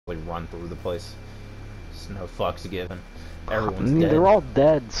run through the place. Just no fucks given. Everyone's dead. They're all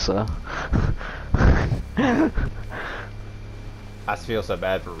dead, so. I feel so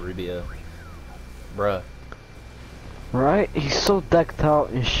bad for Rubio. Bruh. Right? He's so decked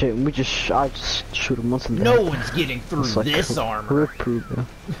out and shit, and I just shoot him once in the No head. one's getting through It's like, this armor. Rip Rubio.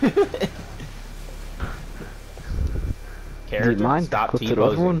 Character, stop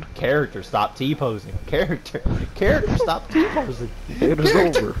T-posing. Character, stop T-posing. Character, stop T-posing. It is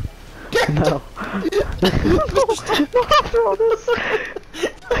over. No. No, after all this.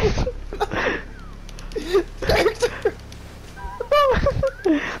 Character.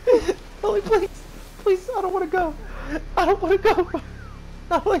 Ollie, please, I don't want to go. I don't want to go.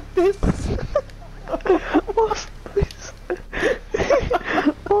 Not like this. Boss, please.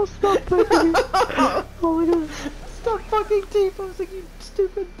 Oh, stop pushing me. Oh my god. Stop fucking T-posing, you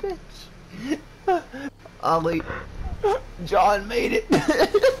stupid bitch. Ollie, John made it.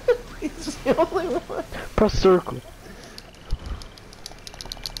 He's the only one. Press circle.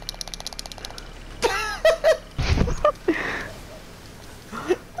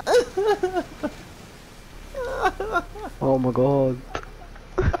 Oh my god.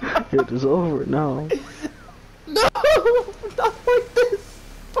 It is over now. No! Not like this!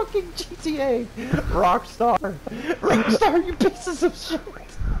 Fucking GTA! Rockstar! Rockstar, you pieces of shit!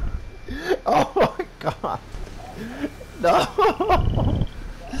 Oh my god! No!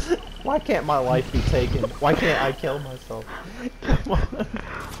 Why can't my life be taken? Why can't I kill myself? Come on!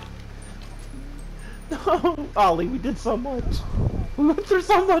 No! Ollie, we did so much! We went through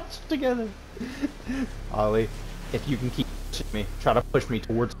so much together! Ollie, if you can keep pushing me, try to push me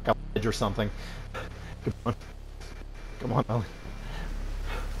towards a ledge or something. Come on. Come on, Ollie.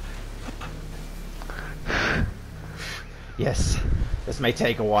 Yes, this may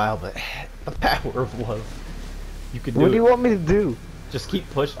take a while, but the power of love. You can do it. What do you want me to do? Just keep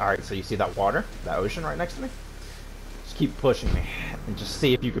pushing. Alright, so you see that water? That ocean right next to me? Just keep pushing me. And just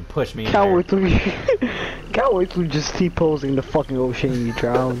see if you can push me in there. Can't wait till you just keep posing the fucking ocean and you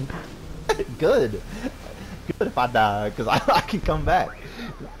drown. Good. Good if I die, because I can come back.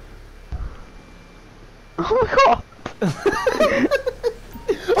 Oh my god!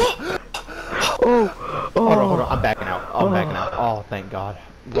 Oh! Hold on, I'm backing out. I'm backing out. Oh, thank God.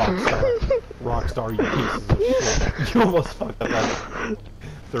 Rockstar. Rockstar, you pieces of shit. You almost fucked up that.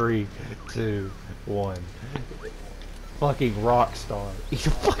 3, 2, 1. Fucking Rockstar. You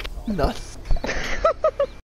fucking nuts.